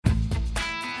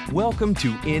Welcome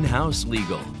to In-House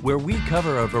Legal, where we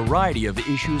cover a variety of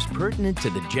issues pertinent to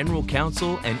the general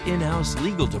counsel and in-house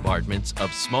legal departments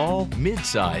of small,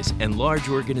 mid-size, and large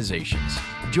organizations.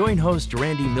 Join host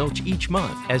Randy Milch each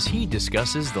month as he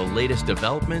discusses the latest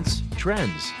developments,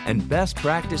 trends, and best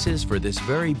practices for this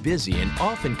very busy and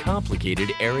often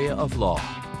complicated area of law.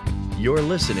 You're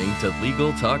listening to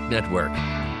Legal Talk Network.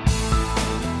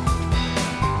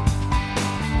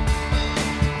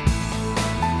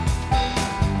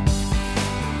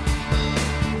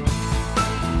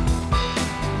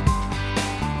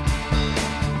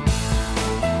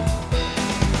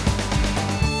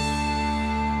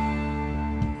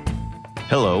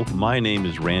 Hello, my name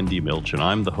is Randy Milch, and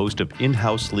I'm the host of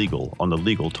In-House Legal on the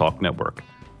Legal Talk Network.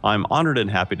 I'm honored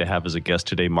and happy to have as a guest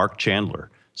today Mark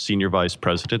Chandler, Senior Vice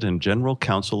President and General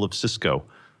Counsel of Cisco.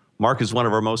 Mark is one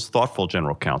of our most thoughtful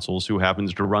general counsels who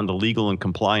happens to run the legal and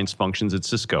compliance functions at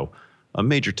Cisco, a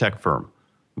major tech firm.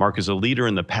 Mark is a leader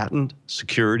in the patent,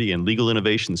 security, and legal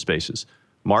innovation spaces.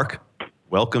 Mark,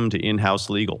 welcome to In-House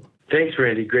Legal. Thanks,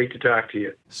 Randy. Great to talk to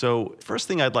you. So first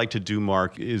thing I'd like to do,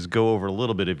 Mark, is go over a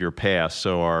little bit of your past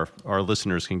so our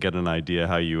listeners can get an idea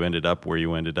how you ended up where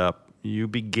you ended up. You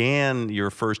began your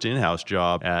first in-house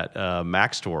job at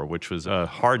Maxtor, which was a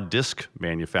hard disk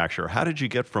manufacturer. How did you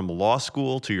get from law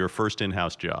school to your first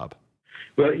in-house job?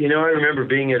 Well, I remember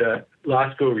being at a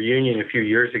law school reunion a few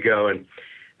years ago, and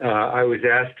I was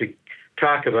asked to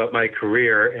talk about my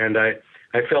career, and I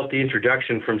felt the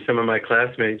introduction from some of my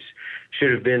classmates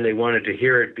should have been they wanted to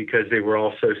hear it because they were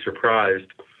all so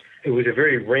surprised. It was a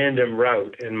very random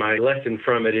route, and my lesson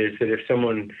from it is that if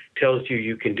someone tells you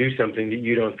you can do something that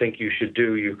you don't think you should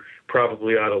do, you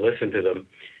probably ought to listen to them.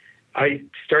 I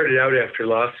started out after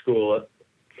law school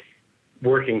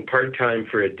working part-time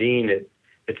for a dean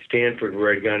at Stanford,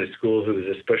 where I'd gone to school, who was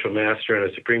a special master on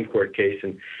a Supreme Court case,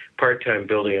 and part-time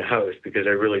building a house because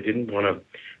I really didn't want to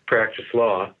practice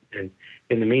law. And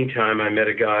in the meantime, I met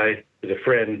a guy with a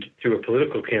friend through a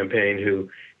political campaign who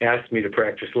asked me to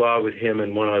practice law with him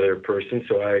and one other person,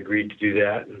 so I agreed to do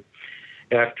that. And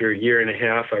after a year and a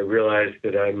half, I realized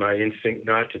that my instinct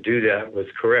not to do that was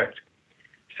correct.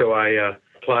 So I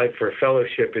applied for a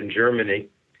fellowship in Germany.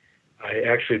 I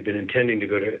actually had been intending to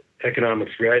go to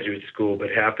economics graduate school, but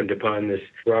happened upon this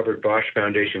Robert Bosch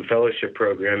Foundation fellowship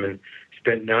program and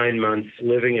spent 9 months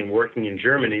living and working in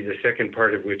Germany, the second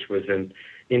part of which was an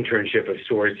internship of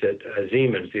sorts at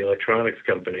Siemens, the electronics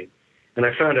company. And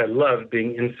I found I loved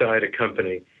being inside a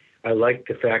company. I liked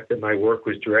the fact that my work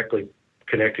was directly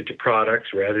connected to products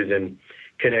rather than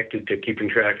connected to keeping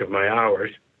track of my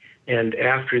hours. And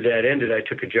after that ended, I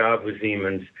took a job with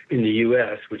Siemens in the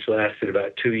U.S., which lasted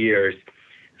about 2 years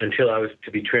until I was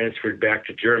to be transferred back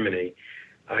to Germany.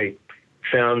 I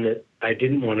found that I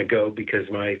didn't want to go because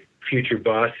my future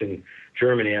boss in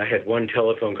Germany, I had one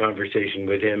telephone conversation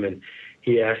with him, and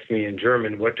he asked me in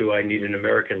German, what do I need an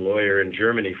American lawyer in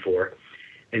Germany for?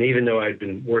 And even though I'd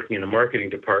been working in a marketing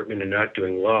department and not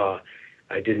doing law,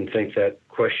 I didn't think that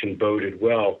question boded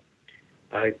well.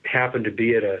 I happened to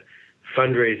be at a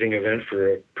fundraising event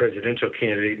for a presidential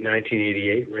candidate in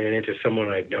 1988, ran into someone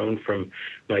I'd known from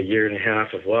my year and a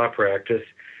half of law practice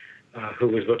who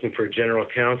was looking for a general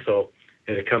counsel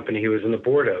at a company he was on the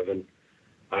board of. And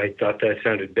I thought that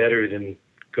sounded better than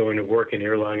going to work in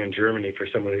Erlangen, Germany for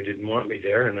someone who didn't want me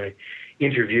there. And I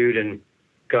interviewed and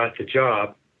got the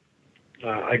job.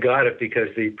 I got it because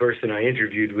the person I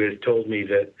interviewed with told me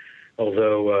that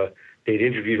although they'd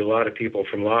interviewed a lot of people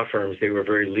from law firms, they were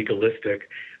very legalistic.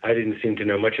 I didn't seem to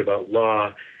know much about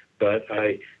law, but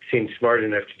I seemed smart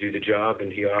enough to do the job,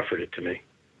 and he offered it to me.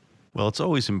 Well, it's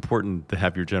always important to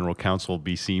have your general counsel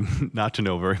be seen not to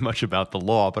know very much about the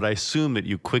law, but I assume that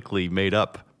you quickly made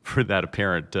up for that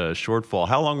apparent shortfall.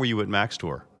 How long were you at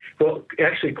Maxtor? Well,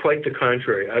 actually, quite the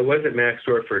contrary. I was at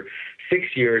Maxtor for 6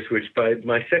 years, which by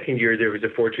my second year, there was a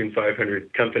Fortune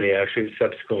 500 company, actually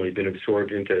subsequently been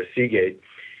absorbed into Seagate.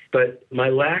 But my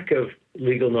lack of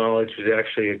legal knowledge was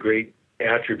actually a great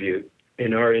attribute.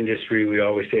 In our industry, we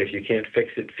always say, if you can't fix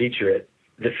it, feature it.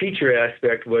 The feature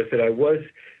aspect was that I was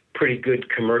pretty good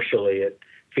commercially at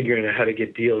figuring out how to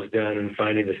get deals done and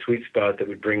finding the sweet spot that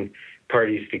would bring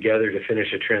parties together to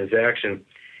finish a transaction.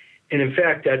 And in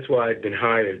fact, that's why I'd been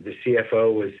hired. The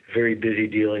CFO was very busy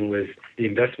dealing with the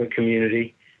investment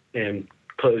community and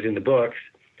closing the books,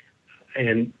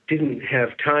 and didn't have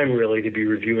time really to be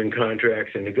reviewing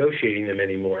contracts and negotiating them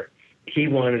anymore. He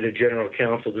wanted a general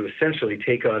counsel to essentially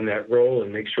take on that role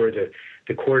and make sure that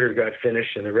the quarter got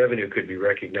finished and the revenue could be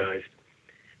recognized.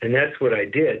 And that's what I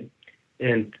did.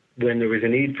 And when there was a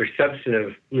need for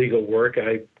substantive legal work,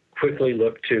 I quickly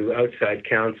looked to outside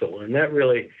counsel. And that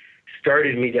really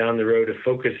started me down the road of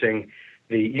focusing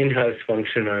the in-house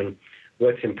function on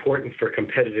what's important for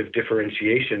competitive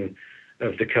differentiation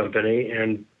of the company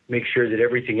and make sure that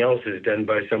everything else is done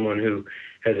by someone who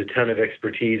has a ton of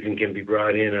expertise and can be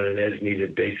brought in on an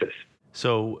as-needed basis.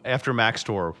 So after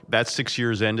Maxtor, that 6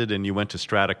 years ended and you went to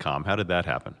StrataCom. How did that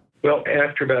happen? Well,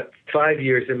 after about 5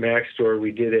 years at Maxtor,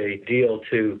 we did a deal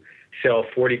to sell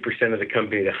 40% of the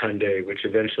company to Hyundai, which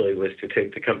eventually was to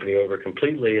take the company over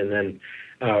completely and then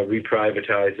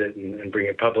reprivatize it and bring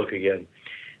it public again.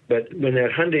 But when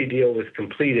that Hyundai deal was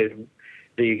completed,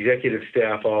 the executive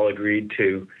staff all agreed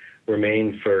to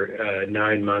remain for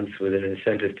 9 months with an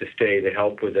incentive to stay to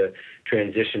help with the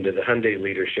transition to the Hyundai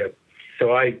leadership.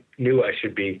 So I knew I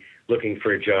should be looking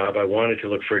for a job. I wanted to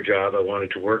look for a job. I wanted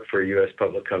to work for a U.S.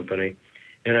 public company.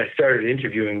 And I started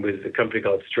interviewing with a company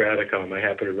called StrataCom. I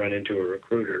happened to run into a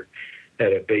recruiter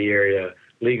at a Bay Area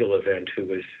legal event who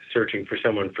was searching for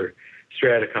someone for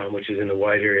StrataCom, which is in the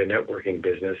wide area networking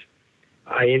business.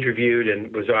 I interviewed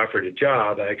and was offered a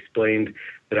job. I explained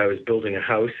that I was building a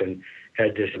house and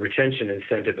had this retention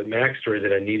incentive at Maxtor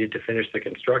that I needed to finish the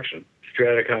construction.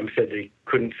 StrataCom said they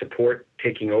couldn't support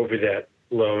taking over that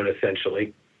loan,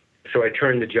 essentially. So I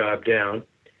turned the job down.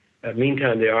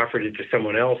 Meantime, they offered it to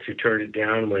someone else who turned it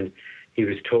down when he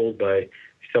was told by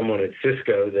someone at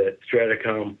Cisco that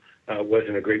StrataCom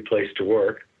wasn't a great place to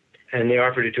work. And they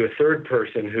offered it to a third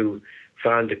person who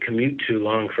found the commute too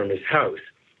long from his house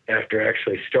after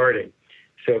actually starting.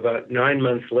 So about 9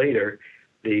 months later,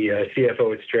 the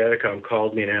CFO at StrataCom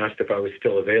called me and asked if I was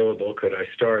still available. Could I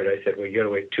start? I said, well, you got to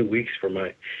wait 2 weeks for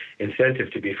my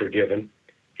incentive to be forgiven.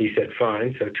 He said,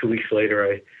 fine. So 2 weeks later,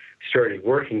 I started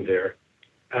working there.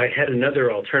 I had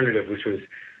another alternative, which was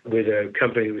with a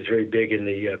company that was very big in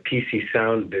the PC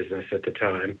sound business at the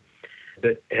time,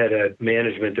 that had a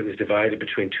management that was divided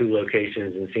between 2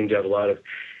 locations and seemed to have a lot of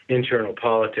internal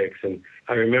politics. And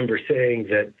I remember saying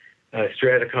that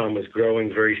StrataCom was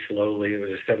growing very slowly. It was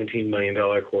a $17 million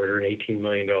quarter, an $18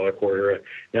 million quarter, a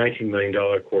 $19 million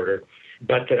quarter,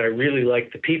 but that I really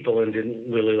liked the people and didn't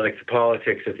really like the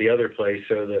politics at the other place,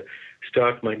 so the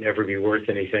stock might never be worth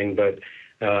anything, but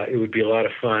it would be a lot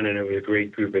of fun, and it was a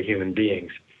great group of human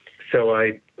beings. So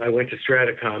I went to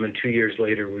StrataCom, and 2 years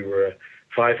later, we were a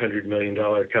 $500 million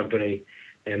company,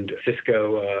 and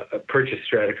Cisco purchased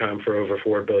StrataCom for over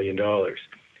 $4 billion.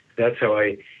 That's how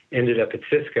I ended up at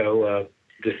Cisco,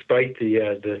 despite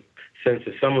the sense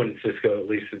of someone at Cisco, at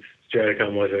least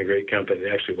StrataCom wasn't a great company.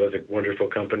 It actually was a wonderful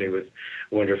company with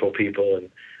wonderful people, and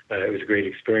it was a great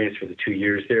experience for the 2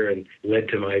 years there and led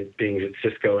to my being at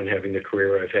Cisco and having the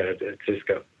career I've had at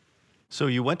Cisco. So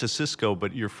you went to Cisco,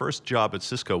 but your first job at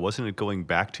Cisco, wasn't it going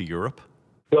back to Europe?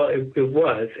 Well, it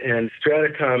was, and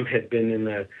StrataCom had been in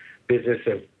the business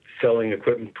of selling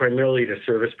equipment primarily to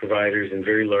service providers and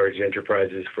very large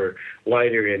enterprises for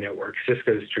wide area networks.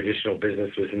 Cisco's traditional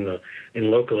business was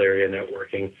in local area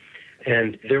networking.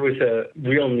 And there was a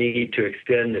real need to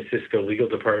extend the Cisco legal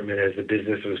department as the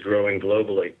business was growing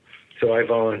globally. So I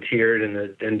volunteered, and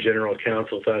the then general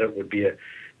counsel thought it would be a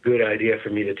good idea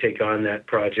for me to take on that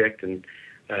project. And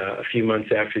a few months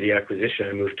after the acquisition,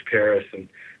 I moved to Paris and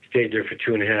stayed there for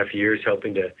 2.5 years,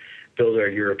 helping to build our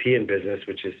European business,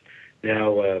 which is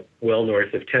now well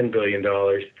north of $10 billion,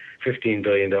 $15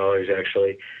 billion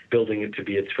actually, building it to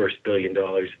be its first $1 billion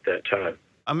at that time.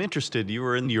 I'm interested, you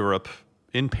were in Europe,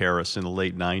 in Paris in the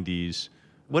late 90s.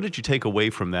 What did you take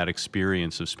away from that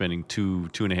experience of spending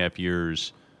 2.5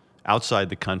 years outside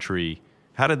the country?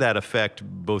 How did that affect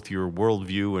both your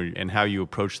worldview and how you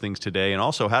approach things today? And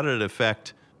also, how did it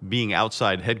affect being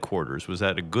outside headquarters? Was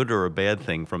that a good or a bad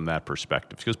thing from that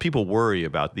perspective? Because people worry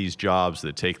about these jobs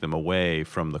that take them away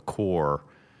from the core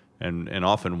and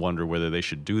often wonder whether they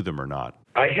should do them or not.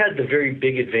 I had the very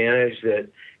big advantage that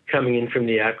coming in from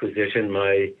the acquisition,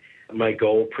 my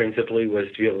goal principally was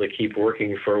to be able to keep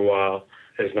working for a while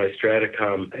as my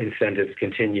StrataCom incentives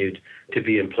continued to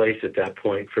be in place at that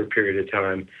point for a period of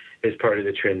time as part of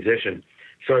the transition.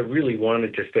 So I really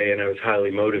wanted to stay, and I was highly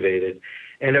motivated.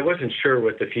 And I wasn't sure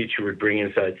what the future would bring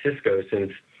inside Cisco,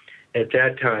 since at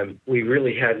that time we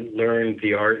really hadn't learned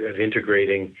the art of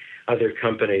integrating other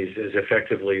companies as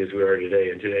effectively as we are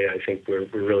today. And today I think we're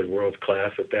really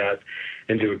world-class at that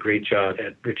and do a great job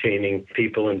at retaining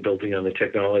people and building on the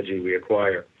technology we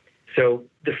acquire. So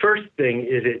the first thing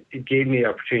is it gave me the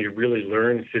opportunity to really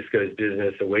learn Cisco's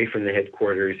business away from the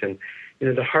headquarters. And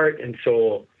the heart and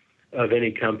soul of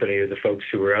any company are the folks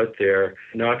who are out there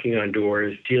knocking on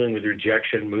doors, dealing with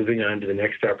rejection, moving on to the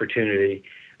next opportunity.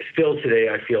 Still today,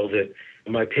 I feel that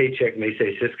my paycheck may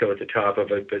say Cisco at the top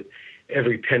of it, but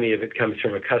every penny of it comes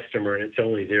from a customer, and it's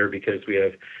only there because we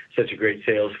have such a great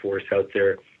sales force out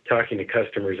there talking to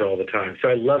customers all the time. So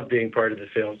I love being part of the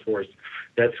sales force.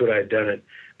 That's what I'd done at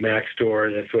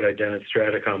Maxtor. That's what I'd done at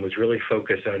StrataCom, was really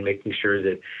focus on making sure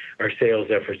that our sales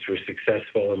efforts were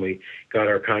successful and we got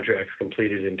our contracts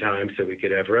completed in time so we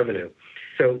could have revenue.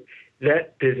 So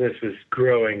that business was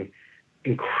growing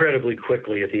incredibly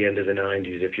quickly at the end of the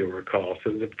 90s, if you'll recall.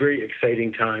 So it was a very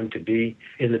exciting time to be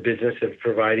in the business of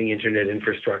providing internet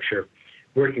infrastructure,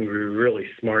 working with a really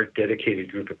smart,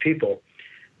 dedicated group of people.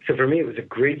 So for me, it was a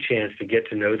great chance to get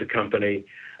to know the company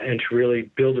and to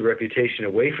really build a reputation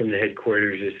away from the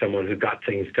headquarters as someone who got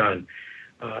things done.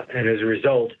 And as a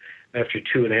result, after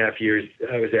 2.5 years,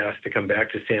 I was asked to come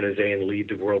back to San Jose and lead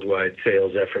the worldwide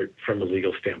sales effort from a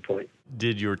legal standpoint.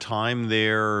 Did your time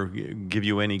there give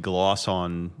you any gloss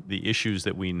on the issues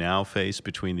that we now face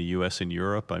between the U.S. and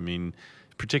Europe? I mean,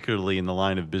 particularly in the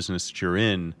line of business that you're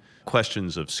in,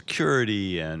 questions of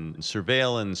security and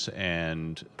surveillance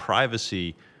and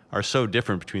privacy are so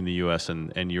different between the U.S.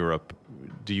 and Europe.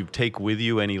 Do you take with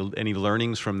you any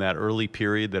learnings from that early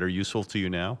period that are useful to you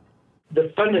now?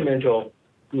 The fundamental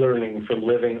learning from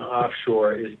living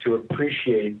offshore is to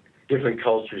appreciate different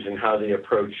cultures and how they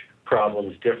approach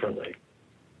problems differently.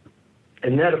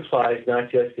 And that applies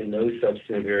not just in those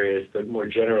substantive areas, but more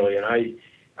generally. And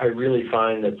I really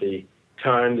find that the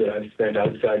time that I've spent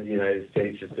outside the United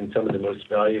States has been some of the most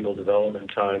valuable development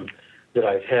time that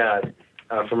I've had.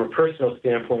 From a personal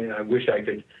standpoint, I wish I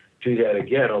could do that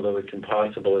again, although it's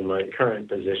impossible in my current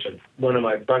position. One of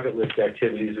my bucket list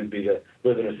activities would be to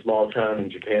live in a small town in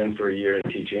Japan for a year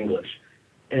and teach English.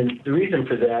 And the reason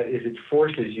for that is it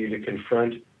forces you to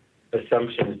confront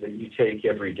assumptions that you take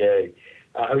every day.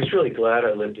 I was really glad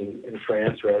I lived in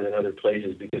France rather than other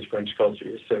places because French culture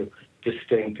is so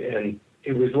distinct, and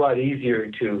it was a lot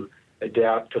easier to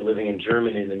adapt to living in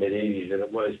Germany in the mid-'80s than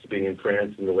it was to being in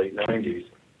France in the late 90s.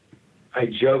 I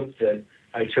joked that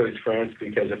I chose France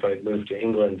because if I'd moved to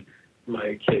England,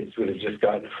 my kids would have just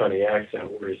gotten a funny accent,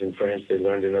 whereas in France they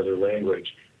learned another language.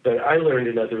 But I learned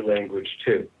another language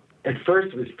too. At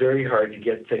first, it was very hard to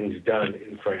get things done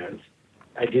in France.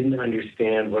 I didn't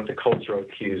understand what the cultural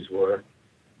cues were.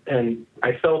 And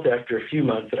I felt after a few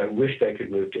months that I wished I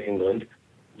could move to England,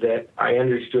 that I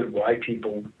understood why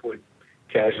people would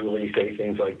casually say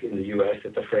things like in the U.S.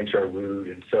 that the French are rude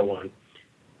and so on.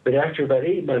 But after about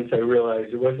 8 months, I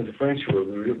realized it wasn't the French who were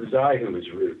rude, it was I who was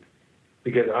rude,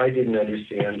 because I didn't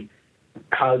understand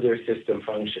how their system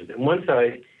functioned. And once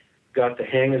I got the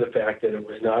hang of the fact that it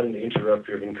was not an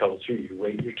interrupt-driven culture, you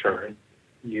wait your turn,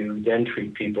 you then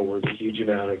treat people with a huge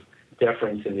amount of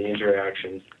deference in the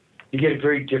interactions, you get a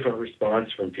very different response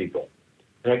from people.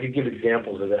 And I could give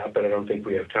examples of that, but I don't think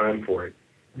we have time for it.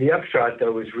 The upshot,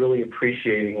 though, is really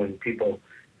appreciating when people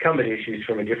come at issues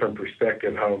from a different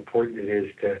perspective, how important it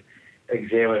is to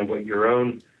examine what your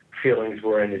own feelings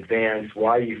were in advance,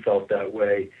 why you felt that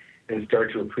way, and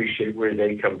start to appreciate where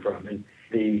they come from. And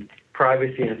the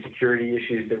privacy and security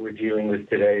issues that we're dealing with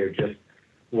today are just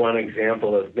one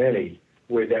example of many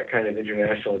where that kind of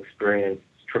international experience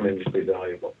is tremendously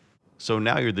valuable. So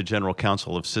now you're the general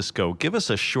counsel of Cisco. Give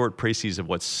us a short précis of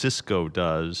what Cisco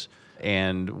does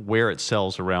and where it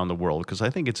sells around the world, because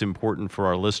I think it's important for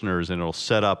our listeners, and it'll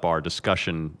set up our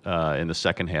discussion in the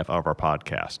second half of our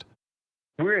podcast.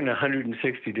 We're in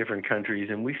 160 different countries,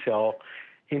 and we sell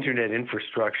internet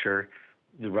infrastructure,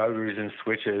 the routers and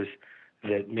switches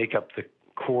that make up the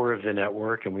core of the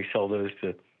network, and we sell those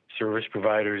to service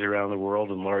providers around the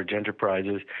world and large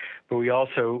enterprises. But we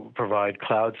also provide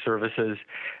cloud services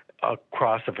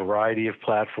across a variety of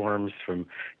platforms, from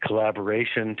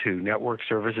collaboration to network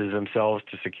services themselves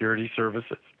to security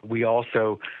services. We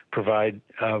also provide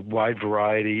a wide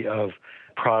variety of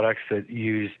products that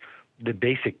use the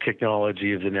basic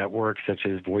technology of the network, such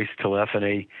as voice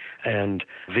telephony and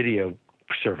video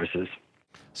services.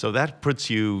 So that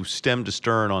puts you stem to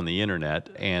stern on the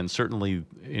internet, and certainly,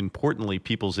 importantly,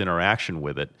 people's interaction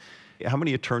with it. How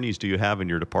many attorneys do you have in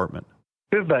your department?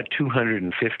 We have about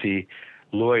 250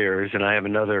 lawyers, and I have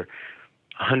another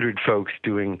 100 folks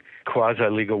doing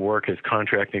quasi-legal work as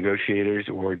contract negotiators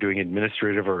or doing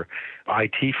administrative or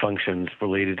IT functions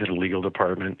related to the legal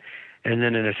department. And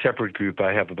then in a separate group,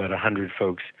 I have about 100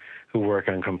 folks who work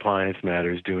on compliance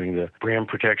matters, doing the brand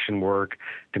protection work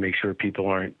to make sure people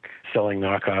aren't selling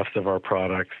knockoffs of our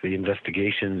products, the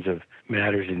investigations of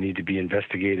matters that need to be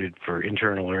investigated for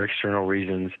internal or external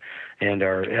reasons, and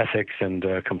our ethics and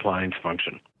compliance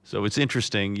function. So it's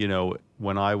interesting,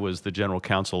 when I was the general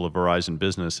counsel of Verizon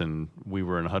Business and we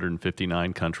were in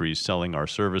 159 countries selling our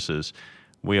services,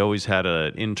 we always had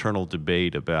an internal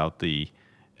debate about the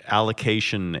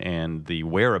allocation and the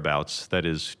whereabouts, that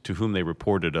is, to whom they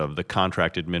reported, of the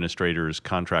contract administrators,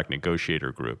 contract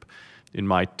negotiator group. In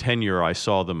my tenure, I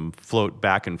saw them float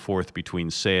back and forth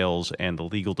between sales and the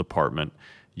legal department.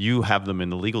 You have them in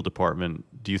the legal department.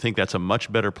 Do you think that's a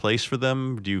much better place for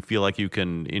them? Do you feel like you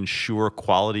can ensure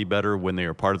quality better when they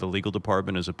are part of the legal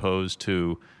department as opposed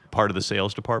to part of the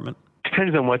sales department?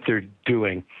 Depends on what they're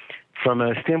doing. From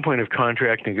a standpoint of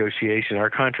contract negotiation,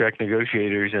 our contract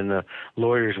negotiators and the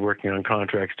lawyers working on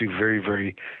contracts do very,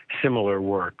 very similar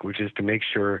work, which is to make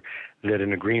sure that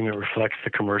an agreement reflects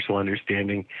the commercial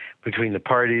understanding between the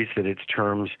parties, that its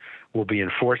terms will be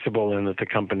enforceable, and that the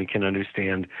company can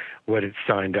understand what it's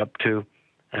signed up to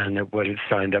and that what it's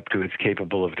signed up to it's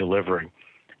capable of delivering.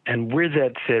 And where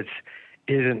that sits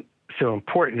isn't so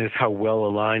important as how well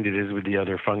aligned it is with the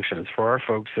other functions. For our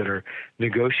folks that are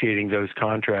negotiating those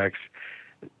contracts,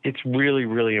 it's really,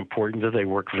 really important that they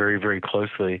work very, very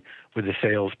closely with the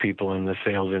salespeople and the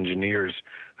sales engineers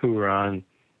who are on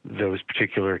those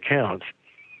particular accounts.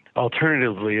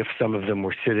 Alternatively, if some of them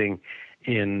were sitting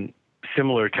in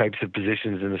similar types of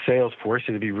positions in the sales force,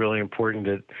 it'd be really important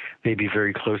that they be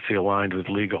very closely aligned with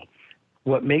legal.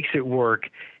 What makes it work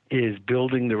is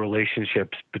building the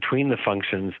relationships between the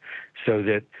functions so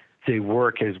that they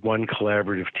work as one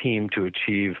collaborative team to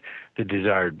achieve the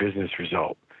desired business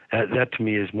result. That to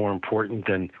me is more important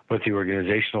than what the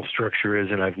organizational structure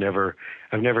is, and I've never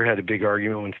had a big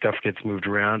argument when stuff gets moved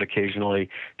around. Occasionally,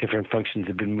 different functions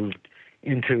have been moved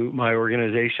into my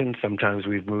organization. Sometimes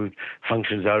we've moved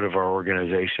functions out of our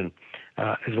organization.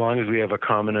 As long as we have a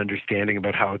common understanding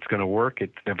about how it's going to work,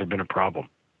 it's never been a problem.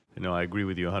 No, I agree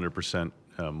with you 100%,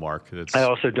 Mark. I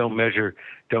also don't measure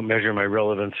my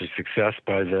relevance or success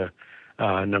by the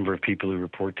number of people who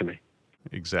report to me.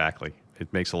 Exactly.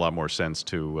 It makes a lot more sense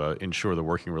to ensure the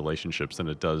working relationships than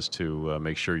it does to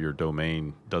make sure your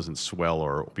domain doesn't swell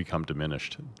or become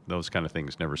diminished. Those kind of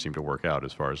things never seem to work out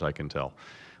as far as I can tell.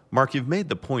 Mark, you've made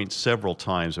the point several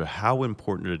times of how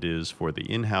important it is for the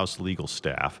in-house legal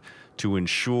staff to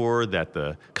ensure that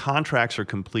the contracts are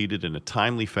completed in a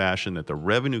timely fashion, that the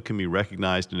revenue can be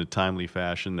recognized in a timely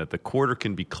fashion, that the quarter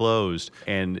can be closed,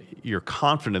 and you're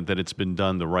confident that it's been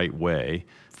done the right way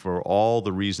for all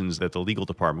the reasons that the legal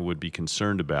department would be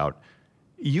concerned about.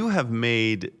 You have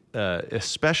made a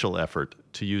special effort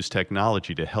to use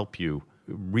technology to help you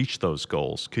reach those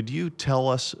goals. Could you tell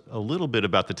us a little bit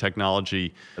about the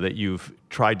technology that you've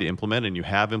tried to implement and you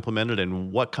have implemented,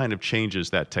 and what kind of changes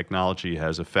that technology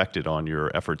has affected on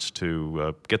your efforts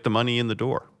to get the money in the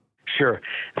door? Sure.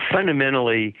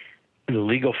 Fundamentally, the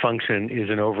legal function is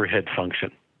an overhead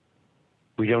function.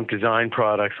 We don't design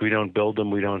products, we don't build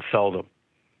them, we don't sell them.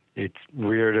 It's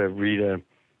rare to read an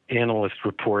analyst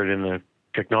report in the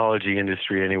technology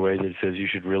industry anyway that says you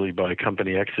should really buy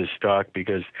company X's stock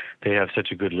because they have such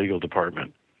a good legal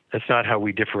department. That's not how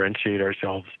we differentiate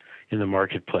ourselves in the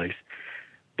marketplace.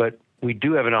 But we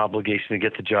do have an obligation to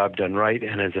get the job done right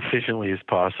and as efficiently as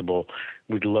possible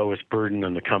with the lowest burden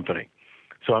on the company.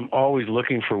 So I'm always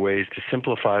looking for ways to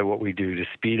simplify what we do, to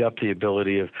speed up the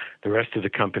ability of the rest of the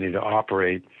company to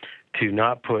operate, to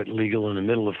not put legal in the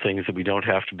middle of things that we don't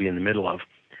have to be in the middle of.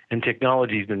 And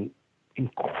technology has been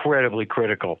incredibly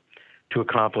critical to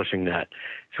accomplishing that.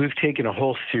 So we've taken a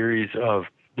whole series of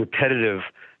repetitive,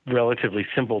 relatively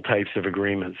simple types of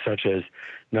agreements, such as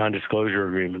non-disclosure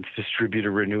agreements,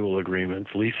 distributor renewal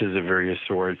agreements, leases of various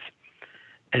sorts,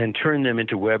 and turn them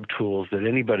into web tools that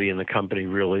anybody in the company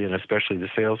really, and especially the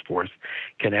sales force,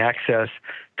 can access,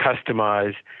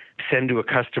 customize, send to a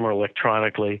customer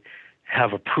electronically,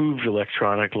 have approved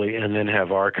electronically, and then have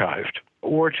archived.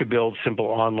 Or to build simple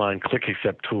online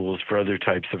click-accept tools for other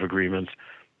types of agreements,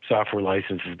 software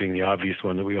licenses being the obvious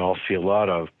one that we all see a lot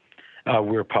of,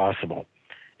 where possible.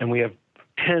 And we have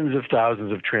tens of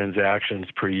thousands of transactions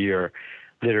per year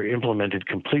that are implemented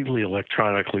completely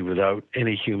electronically without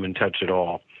any human touch at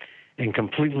all, and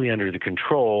completely under the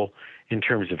control in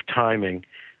terms of timing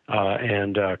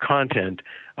and content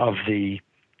of the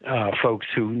folks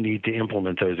who need to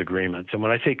implement those agreements. And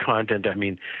when I say content, I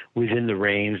mean within the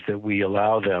range that we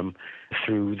allow them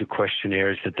through the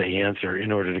questionnaires that they answer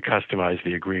in order to customize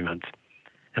the agreements.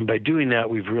 And by doing that,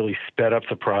 we've really sped up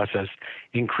the process,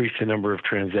 increased the number of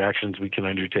transactions we can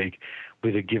undertake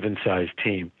with a given size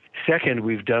team. Second,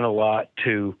 we've done a lot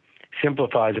to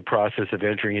simplify the process of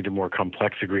entering into more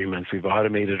complex agreements. We've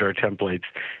automated our templates,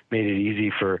 made it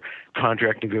easy for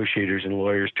contract negotiators and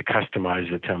lawyers to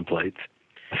customize the templates.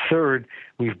 Third,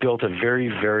 we've built a very,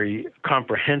 very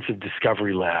comprehensive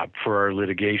discovery lab for our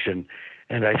litigation,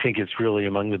 and I think it's really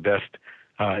among the best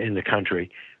in the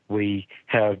country. We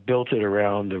have built it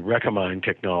around the Recommind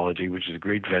technology, which is a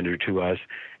great vendor to us,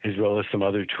 as well as some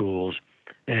other tools,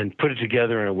 and put it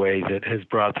together in a way that has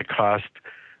brought the cost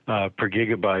per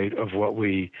gigabyte of what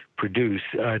we produce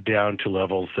down to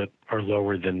levels that are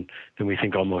lower than we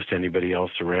think almost anybody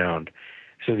else around.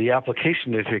 So the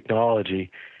application of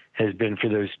technology has been for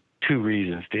those two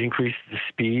reasons: to increase the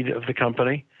speed of the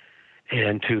company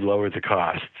and to lower the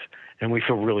costs. And we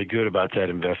feel really good about that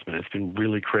investment. It's been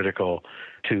really critical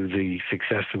to the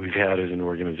success that we've had as an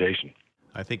organization.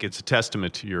 I think it's a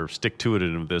testament to your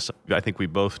stick-to-itiveness of this. I think we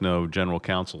both know general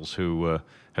counsels who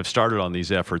have started on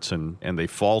these efforts and they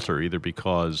falter either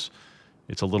because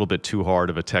it's a little bit too hard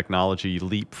of a technology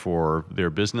leap for their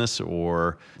business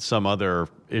or some other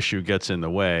issue gets in the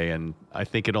way. And I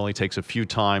think it only takes a few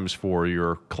times for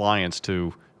your clients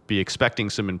to be expecting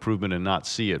some improvement and not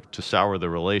see it, to sour the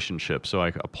relationship. So I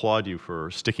applaud you for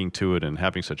sticking to it and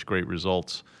having such great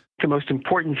results. The most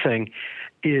important thing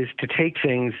is to take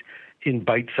things in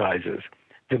bite sizes.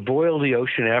 The boil the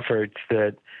ocean efforts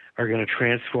that are going to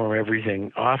transform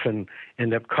everything often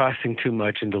end up costing too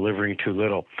much and delivering too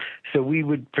little. So we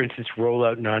would, for instance, roll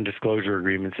out non-disclosure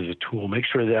agreements as a tool, make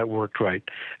sure that worked right,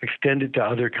 extend it to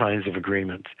other kinds of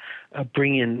agreements,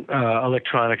 bring in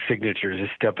electronic signatures a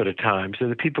step at a time so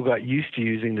that people got used to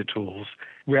using the tools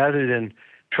rather than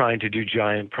trying to do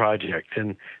giant projects.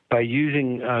 And by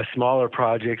using smaller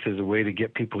projects as a way to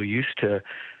get people used to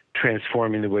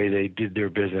transforming the way they did their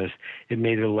business, it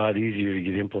made it a lot easier to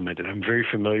get implemented. I'm very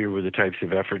familiar with the types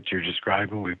of efforts you're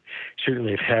describing. We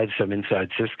certainly have had some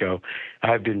inside Cisco.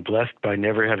 I've been blessed by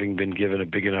never having been given a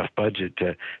big enough budget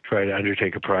to try to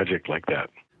undertake a project like that.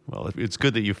 Well, it's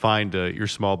good that you find your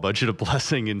small budget a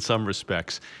blessing in some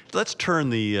respects. Let's turn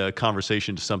the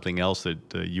conversation to something else that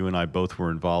you and I both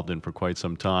were involved in for quite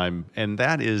some time, and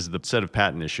that is the set of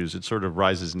patent issues. It sort of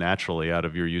rises naturally out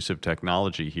of your use of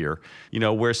technology here. You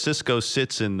know, where Cisco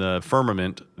sits in the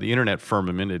firmament, the internet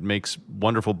firmament, it makes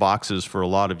wonderful boxes for a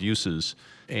lot of uses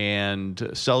and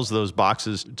sells those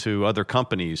boxes to other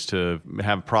companies to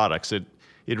have products.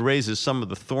 It raises some of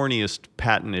the thorniest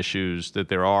patent issues that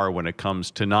there are when it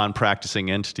comes to non-practicing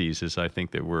entities, as I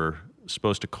think that we're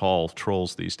supposed to call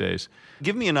trolls these days.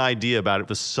 Give me an idea about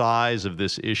the size of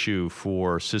this issue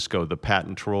for Cisco, the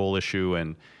patent troll issue,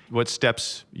 and what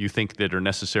steps you think that are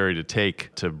necessary to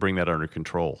take to bring that under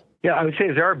control. Yeah, I would say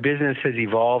as our business has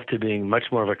evolved to being much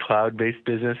more of a cloud-based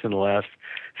business in the last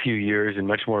few years and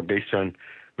much more based on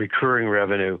recurring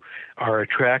revenue, our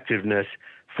attractiveness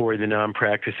for the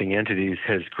non-practicing entities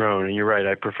has grown. And you're right,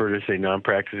 I prefer to say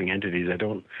non-practicing entities. I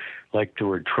don't like the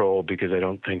word troll because I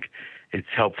don't think it's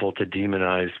helpful to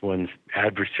demonize one's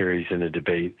adversaries in a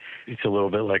debate. It's a little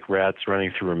bit like rats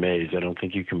running through a maze. I don't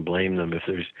think you can blame them if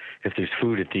there's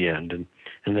food at the end.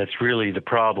 And that's really the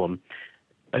problem,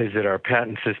 is that our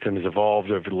patent system has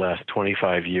evolved over the last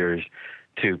 25 years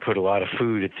to put a lot of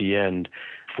food at the end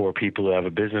for people who have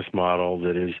a business model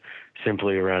that is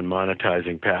simply around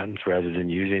monetizing patents rather than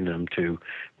using them to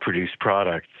produce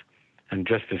products. And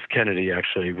Justice Kennedy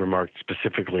actually remarked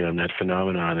specifically on that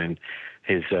phenomenon in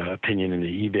his opinion in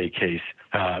the eBay case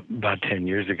about 10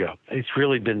 years ago. It's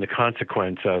really been the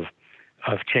consequence of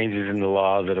changes in the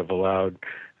law that have allowed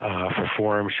for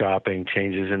forum shopping,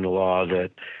 changes in the law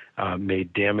that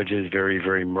made damages very,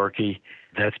 very murky.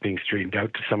 That's being straightened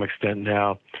out to some extent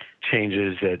now.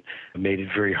 Changes that made it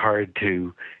very hard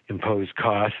to impose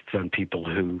costs on people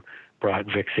who brought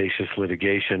vexatious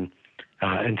litigation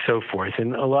and so forth.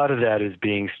 And a lot of that is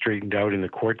being straightened out in the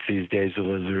courts these days,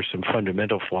 although there's some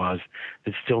fundamental flaws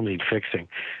that still need fixing.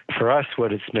 For us,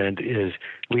 what it's meant is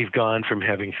we've gone from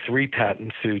having 3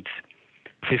 patent suits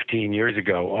 15 years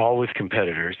ago, all with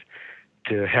competitors,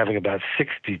 to having about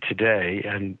 60 today,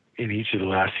 and in each of the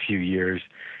last few years,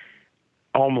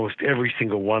 almost every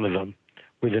single one of them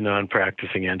with a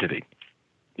non-practicing entity.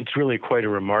 It's really quite a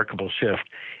remarkable shift.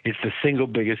 It's the single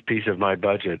biggest piece of my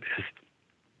budget, is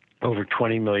over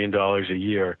 $20 million a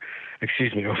year,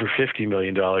 over $50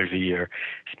 million a year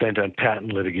spent on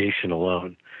patent litigation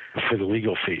alone for the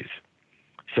legal fees.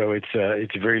 So it's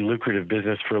a very lucrative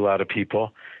business for a lot of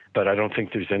people, but I don't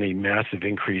think there's any massive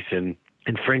increase in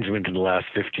infringement in the last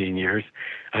 15 years.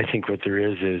 I think what there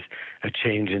is a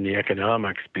change in the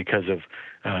economics because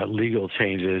of legal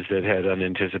changes that had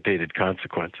unanticipated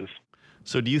consequences.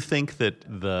 So do you think that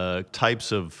the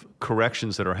types of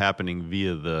corrections that are happening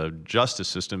via the justice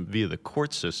system, via the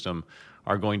court system,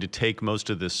 are going to take most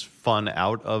of this fun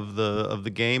out of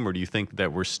the game, or do you think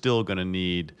that we're still going to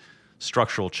need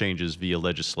structural changes via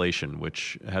legislation,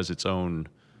 which has its own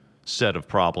set of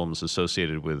problems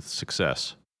associated with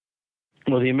success?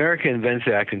 Well, the America Invents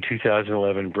Act in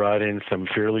 2011 brought in some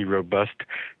fairly robust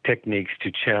techniques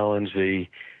to challenge the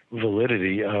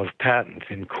validity of patents.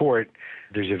 In court,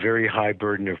 there's a very high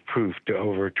burden of proof to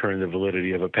overturn the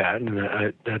validity of a patent,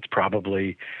 and that's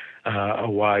probably a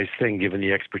wise thing given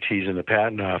the expertise in the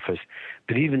Patent Office.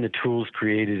 But even the tools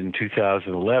created in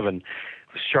 2011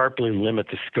 sharply limit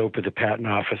the scope of the Patent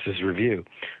Office's review.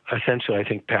 Essentially, I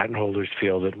think patent holders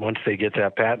feel that once they get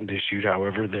that patent issued,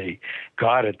 however they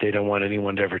got it, they don't want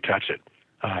anyone to ever touch it.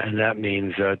 And that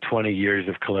means 20 years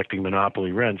of collecting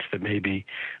monopoly rents that may be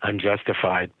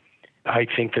unjustified. I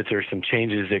think that there are some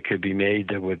changes that could be made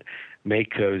that would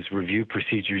make those review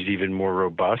procedures even more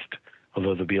robust,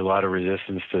 although there'll be a lot of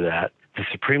resistance to that. The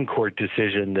Supreme Court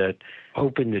decision that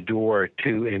opened the door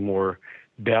to a more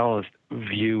balanced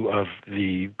view of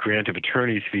the grant of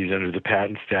attorney's fees under the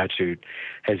patent statute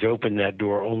has opened that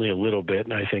door only a little bit,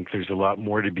 and I think there's a lot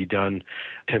more to be done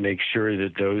to make sure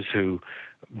that those who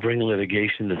bring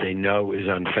litigation that they know is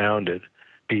unfounded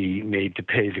be made to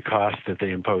pay the cost that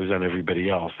they impose on everybody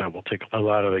else. That will take a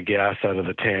lot of the gas out of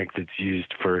the tank that's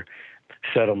used for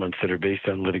settlements that are based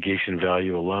on litigation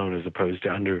value alone as opposed to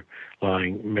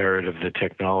underlying merit of the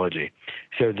technology.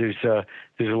 So there's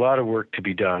a lot of work to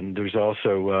be done. There's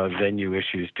also venue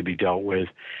issues to be dealt with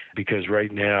because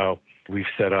right now we've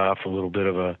set off a little bit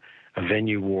of a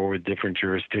venue war with different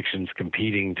jurisdictions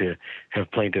competing to have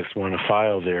plaintiffs want to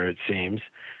file there, it seems.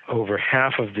 Over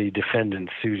half of the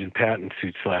defendants sued in patent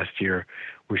suits last year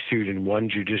were sued in one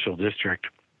judicial district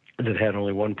that had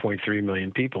only 1.3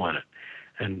 million people in it.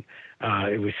 And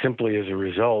it was simply as a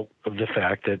result of the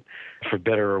fact that, for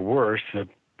better or worse,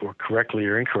 or correctly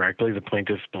or incorrectly, the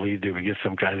plaintiffs believed they would get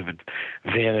some kind of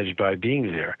advantage by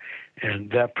being there. And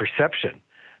that perception,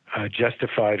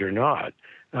 justified or not,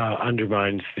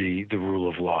 undermines the rule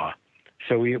of law.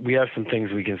 So we have some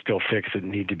things we can still fix that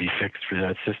need to be fixed for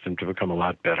that system to become a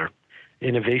lot better.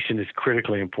 Innovation is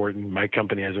critically important. My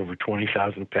company has over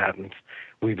 20,000 patents.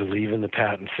 We believe in the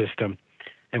patent system,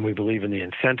 and we believe in the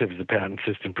incentives the patent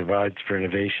system provides for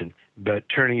innovation. But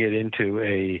turning it into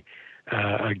a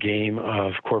game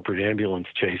of corporate ambulance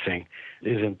chasing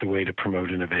isn't the way to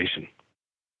promote innovation.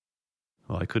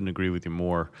 Well, I couldn't agree with you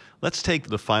more. Let's take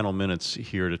the final minutes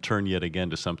here to turn yet again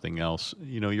to something else.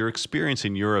 You know, your experience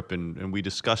in Europe, and we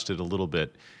discussed it a little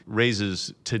bit,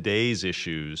 raises today's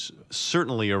issues,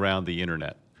 certainly around the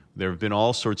internet. There have been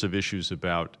all sorts of issues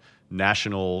about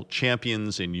national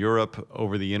champions in Europe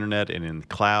over the internet and in the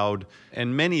cloud.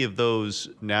 And many of those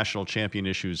national champion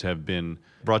issues have been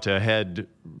brought to a head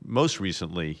most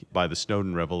recently by the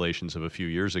Snowden revelations of a few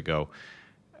years ago.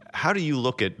 How do you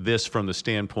look at this from the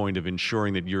standpoint of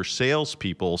ensuring that your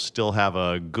salespeople still have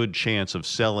a good chance of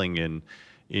selling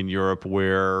in Europe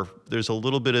where there's a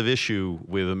little bit of issue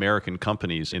with American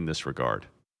companies in this regard?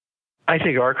 I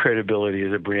think our credibility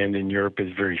as a brand in Europe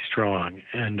is very strong,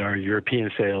 and our European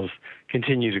sales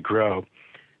continue to grow.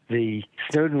 The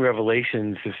Snowden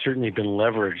revelations have certainly been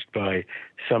leveraged by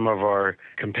some of our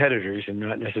competitors, and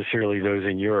not necessarily those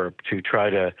in Europe, to try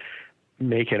to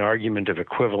make an argument of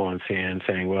equivalency and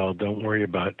saying, well, don't worry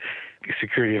about the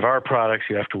security of our products,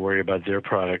 you have to worry about their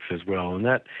products as well. And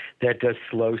that does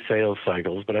slow sales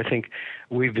cycles, but I think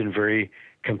we've been very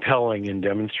compelling in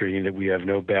demonstrating that we have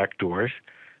no backdoors.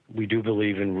 We do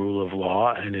believe in rule of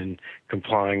law and in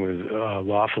complying with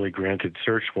lawfully granted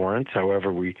search warrants.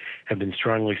 However, we have been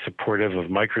strongly supportive of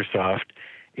Microsoft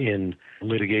in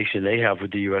litigation they have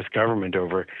with the U.S. government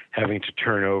over having to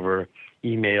turn over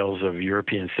emails of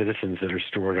European citizens that are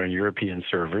stored on European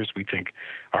servers. We think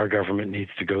our government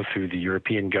needs to go through the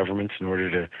European governments in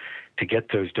order to get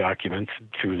those documents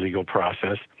through legal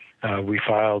process. We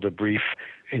filed a brief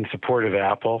in support of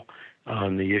Apple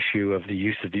on the issue of the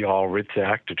use of the All Writs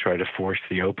Act to try to force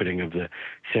the opening of the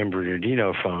San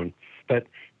Bernardino phone. But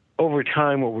over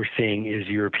time, what we're seeing is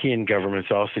European governments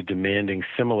also demanding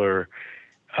similar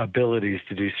abilities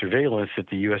to do surveillance that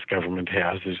the U.S. government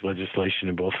has. There's legislation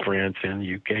in both France and the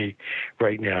U.K.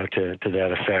 right now to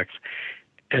that effect.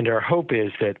 And our hope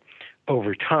is that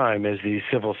over time, as these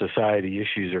civil society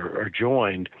issues are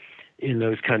joined in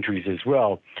those countries as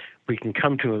well, we can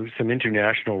come to some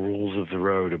international rules of the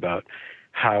road about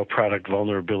how product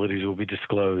vulnerabilities will be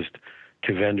disclosed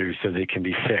to vendors so they can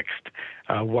be fixed,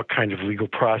 what kind of legal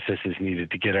process is needed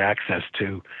to get access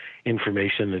to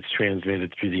information that's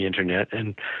transmitted through the internet,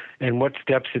 and what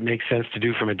steps it makes sense to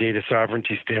do from a data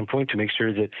sovereignty standpoint to make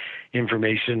sure that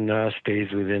information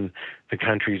stays within the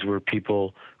countries where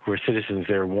people who are citizens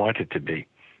there want it to be.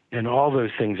 And all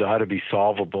those things ought to be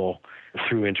solvable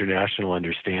through international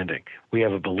understanding. We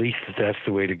have a belief that that's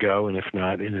the way to go, and if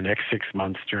not, in the next 6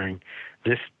 months during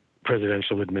this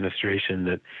presidential administration,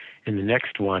 that in the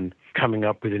next one, coming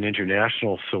up with an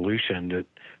international solution that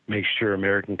makes sure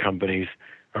American companies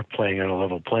are playing on a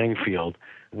level playing field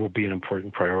will be an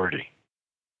important priority.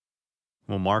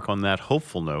 Well, Mark, on that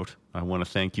hopeful note, I want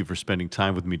to thank you for spending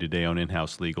time with me today on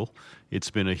In-House Legal. It's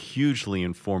been a hugely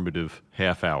informative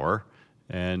half hour,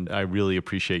 and I really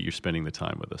appreciate you spending the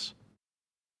time with us.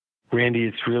 Randy,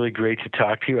 it's really great to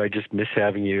talk to you. I just miss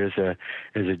having you as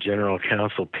a general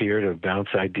counsel peer to bounce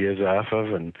ideas off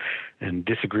of and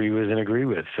disagree with and agree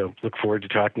with. So look forward to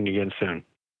talking again soon.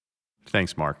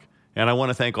 Thanks, Mark. And I want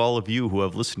to thank all of you who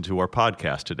have listened to our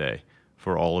podcast today.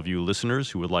 For all of you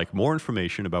listeners who would like more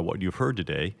information about what you've heard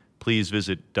today, please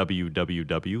visit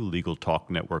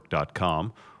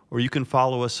www.legaltalknetwork.com, or you can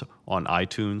follow us on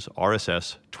iTunes,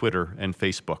 RSS, Twitter, and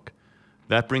Facebook.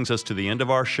 That brings us to the end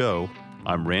of our show.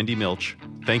 I'm Randy Milch.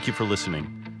 Thank you for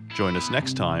listening. Join us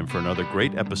next time for another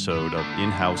great episode of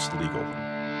In-House Legal.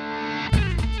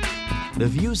 The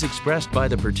views expressed by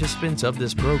the participants of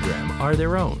this program are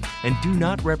their own and do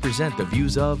not represent the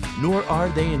views of, nor are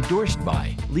they endorsed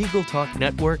by, Legal Talk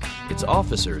Network, its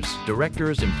officers,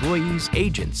 directors, employees,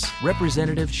 agents,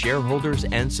 representatives, shareholders,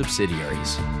 and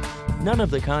subsidiaries. None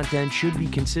of the content should be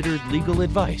considered legal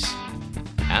advice.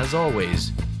 As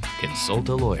always, consult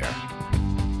a lawyer.